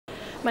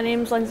My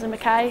name's Lynsey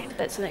Mackay.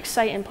 It's an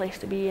exciting place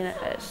to be, and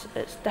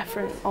it's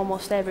different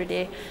almost every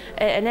day.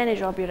 In any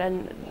job you're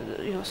in,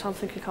 you know,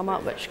 something can come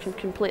up which can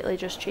completely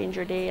just change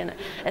your day, and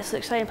it's an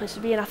exciting place to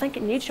be. And I think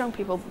it needs young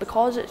people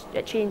because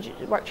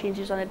work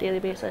changes on a daily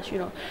basis. You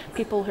know,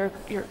 people who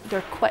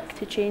they're quick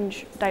to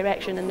change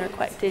direction, and they're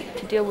quick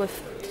to deal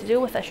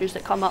with issues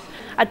that come up.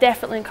 I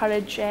definitely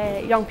encourage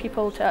young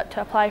people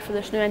to apply for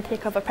this new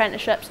intake of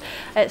apprenticeships.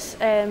 It's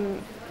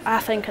I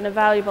think an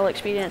invaluable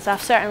experience.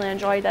 I've certainly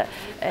enjoyed it.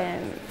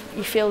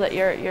 You feel that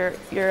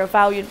you're a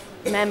valued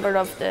member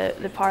of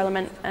the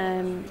Parliament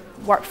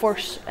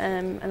workforce,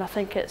 and I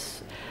think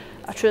it's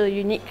a truly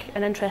unique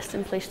and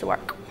interesting place to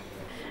work.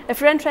 If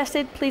you're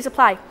interested, please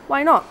apply.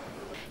 Why not?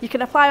 You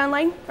can apply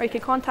online, or you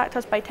can contact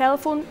us by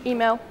telephone,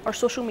 email or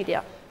social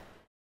media.